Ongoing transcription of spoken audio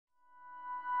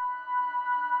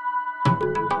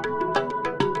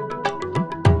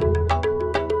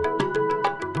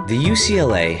The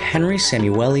UCLA Henry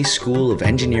Samueli School of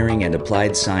Engineering and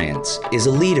Applied Science is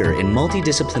a leader in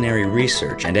multidisciplinary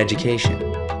research and education.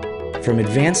 From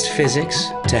advanced physics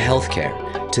to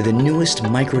healthcare to the newest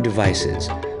micro-devices,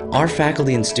 our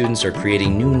faculty and students are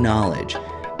creating new knowledge,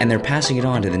 and they're passing it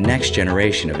on to the next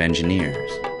generation of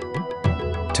engineers.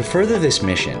 To further this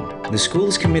mission, the school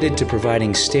is committed to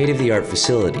providing state-of-the-art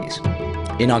facilities.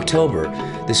 In October,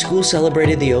 the school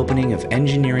celebrated the opening of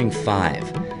Engineering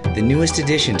 5, the newest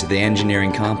addition to the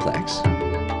engineering complex.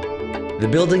 The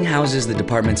building houses the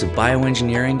departments of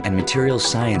bioengineering and materials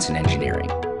science and engineering.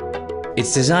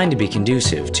 It's designed to be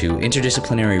conducive to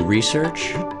interdisciplinary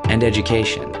research and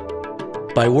education.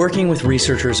 By working with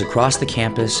researchers across the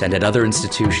campus and at other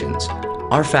institutions,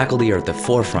 our faculty are at the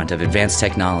forefront of advanced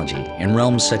technology in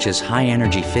realms such as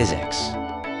high-energy physics.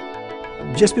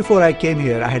 Just before I came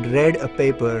here, I had read a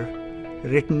paper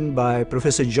written by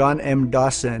Professor John M.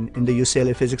 Dawson in the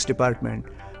UCLA Physics Department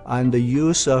on the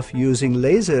use of using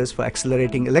lasers for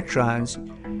accelerating electrons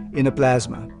in a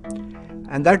plasma.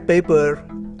 And that paper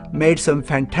made some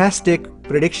fantastic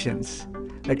predictions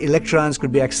that electrons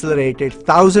could be accelerated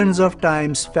thousands of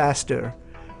times faster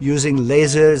using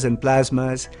lasers and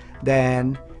plasmas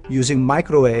than using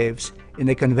microwaves in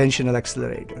a conventional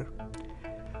accelerator.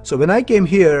 So when I came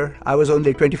here, I was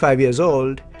only 25 years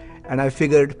old, and I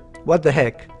figured, what the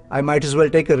heck, I might as well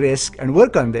take a risk and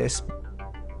work on this.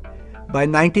 By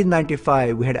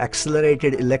 1995, we had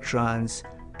accelerated electrons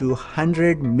to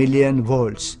 100 million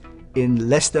volts in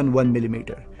less than 1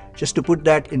 millimeter. Just to put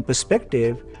that in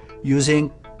perspective,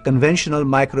 using conventional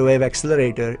microwave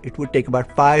accelerator, it would take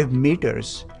about 5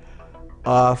 meters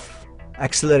of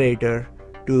accelerator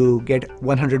to get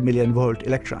 100 million volt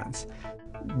electrons.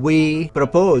 We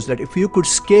proposed that if you could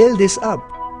scale this up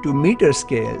to meter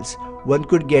scales, one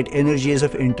could get energies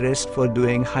of interest for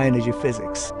doing high energy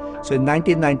physics. So in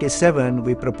 1997,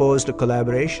 we proposed a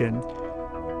collaboration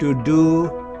to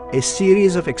do a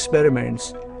series of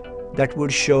experiments that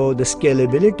would show the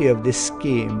scalability of this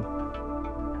scheme.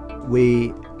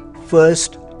 We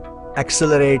first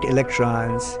accelerate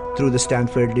electrons through the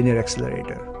Stanford Linear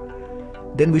Accelerator.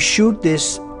 Then we shoot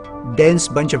this dense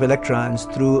bunch of electrons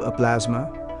through a plasma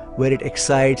where it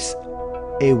excites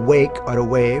a wake or a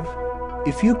wave.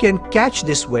 If you can catch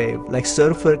this wave, like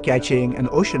surfer catching an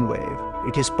ocean wave,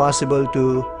 it is possible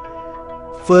to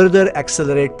further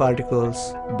accelerate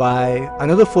particles by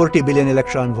another 40 billion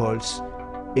electron volts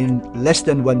in less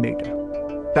than 1 meter.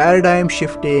 Paradigm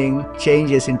shifting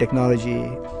changes in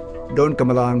technology don't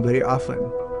come along very often.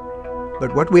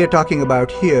 But what we are talking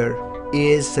about here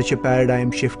is such a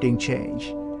paradigm shifting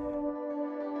change.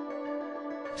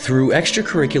 Through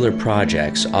extracurricular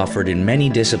projects offered in many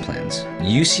disciplines,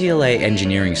 UCLA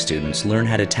engineering students learn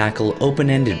how to tackle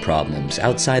open-ended problems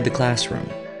outside the classroom.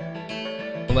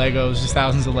 Legos, just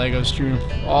thousands of Legos strewn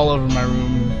all over my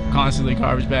room, constantly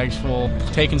garbage bags full,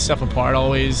 taking stuff apart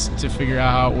always to figure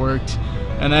out how it worked.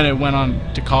 And then it went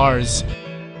on to cars.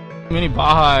 Mini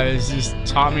Baja has just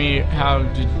taught me how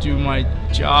to do my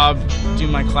job, do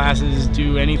my classes,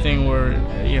 do anything where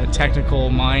technical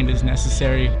mind is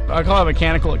necessary. I call it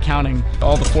mechanical accounting.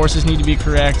 All the forces need to be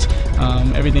correct.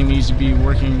 Everything needs to be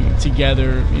working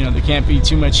together. There can't be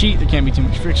too much heat, there can't be too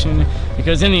much friction,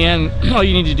 because in the end, all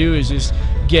you need to do is just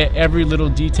get every little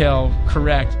detail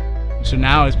correct. So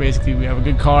now it's basically, we have a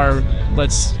good car,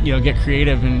 let's get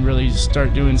creative and really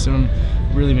start doing some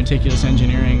really meticulous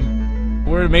engineering.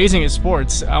 We're amazing at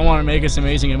sports. I want to make us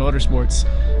amazing at motorsports.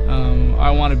 I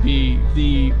want to be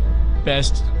the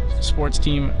best sports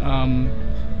team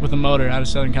with a motor out of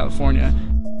Southern California.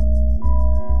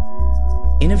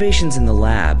 Innovations in the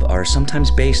lab are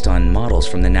sometimes based on models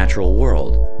from the natural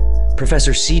world.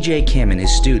 Professor C.J. Kim and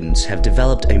his students have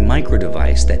developed a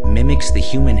micro-device that mimics the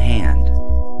human hand.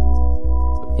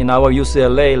 In our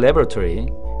UCLA laboratory,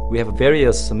 we have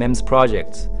various MEMS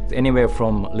projects, anywhere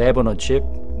from lab on a chip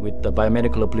with the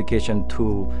biomedical application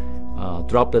to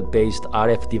droplet-based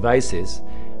RF devices.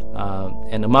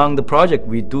 And among the project,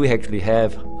 we do actually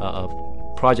have a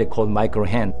project called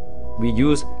microhand. We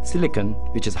use silicon,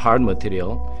 which is hard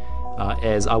material,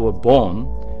 as our bone.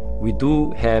 We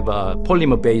do have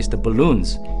polymer-based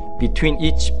balloons between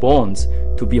each bones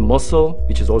to be muscle,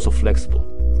 which is also flexible.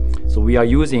 So we are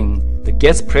using the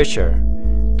gas pressure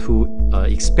to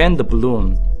expand the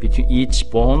balloon between each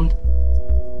bone.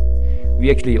 We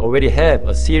actually already have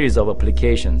a series of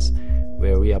applications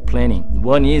where we are planning.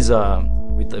 One is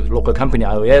with the local company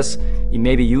iOS. It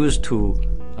may be used to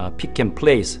pick and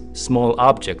place small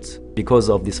objects. Because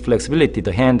of this flexibility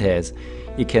the hand has,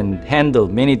 it can handle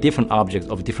many different objects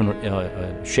of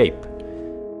different shape.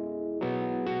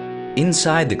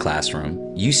 Inside the classroom,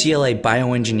 UCLA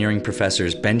bioengineering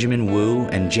professors Benjamin Wu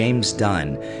and James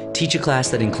Dunn teach a class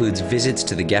that includes visits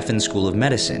to the Geffen School of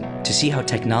Medicine to see how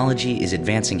technology is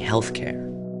advancing healthcare.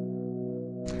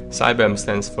 SciBEM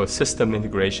stands for System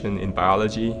Integration in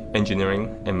Biology,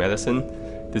 Engineering, and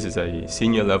Medicine. This is a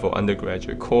senior level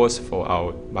undergraduate course for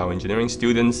our bioengineering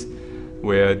students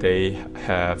where they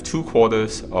have 2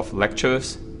 quarters of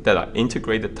lectures that are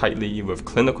integrated tightly with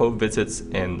clinical visits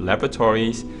and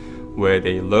laboratories where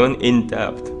they learn in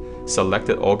depth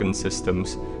selected organ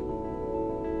systems.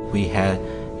 We had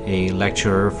a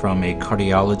lecturer from a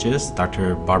cardiologist,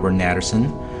 Dr. Barbara Natterson,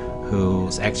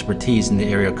 whose expertise in the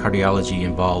area of cardiology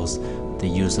involves the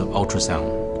use of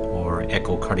ultrasound or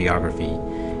echocardiography.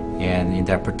 And in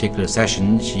that particular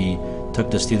session, she took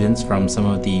the students from some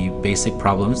of the basic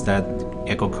problems that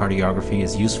echocardiography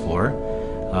is used for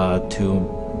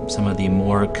to some of the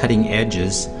more cutting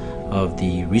edges of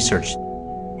the research.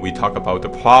 We talk about the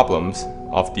problems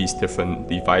of these different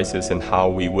devices and how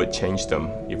we would change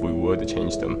them if we were to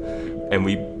change them. And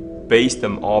we base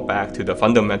them all back to the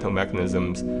fundamental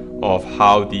mechanisms of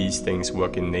how these things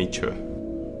work in nature.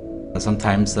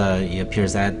 Sometimes it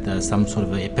appears that some sort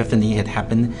of epiphany had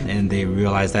happened and they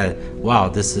realized that, wow,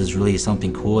 this is really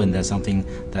something cool and that's something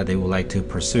that they would like to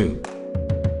pursue.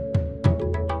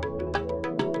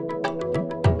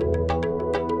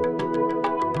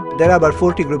 There are about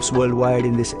 40 groups worldwide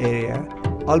in this area.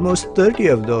 Almost 30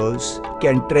 of those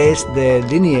can trace their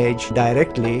lineage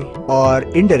directly or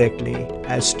indirectly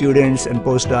as students and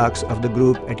postdocs of the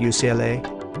group at UCLA.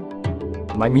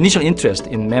 My initial interest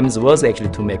in MEMS was actually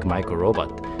to make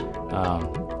micro-robot.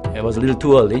 It was a little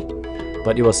too early,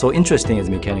 but it was so interesting as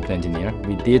a mechanical engineer.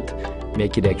 We did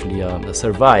make it actually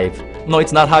survive. No,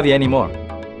 it's not hobby anymore.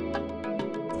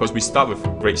 Because we start with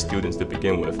great students to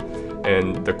begin with,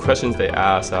 and the questions they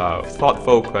ask are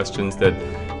thoughtful questions that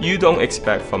you don't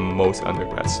expect from most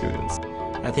undergrad students.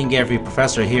 I think every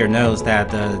professor here knows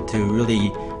that to really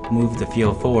move the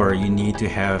field forward, you need to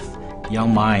have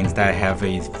young minds that have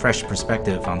a fresh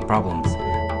perspective on problems.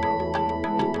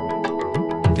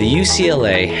 The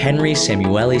UCLA Henry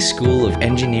Samueli School of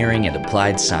Engineering and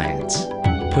Applied Science,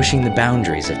 pushing the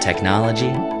boundaries of technology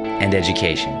and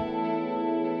education.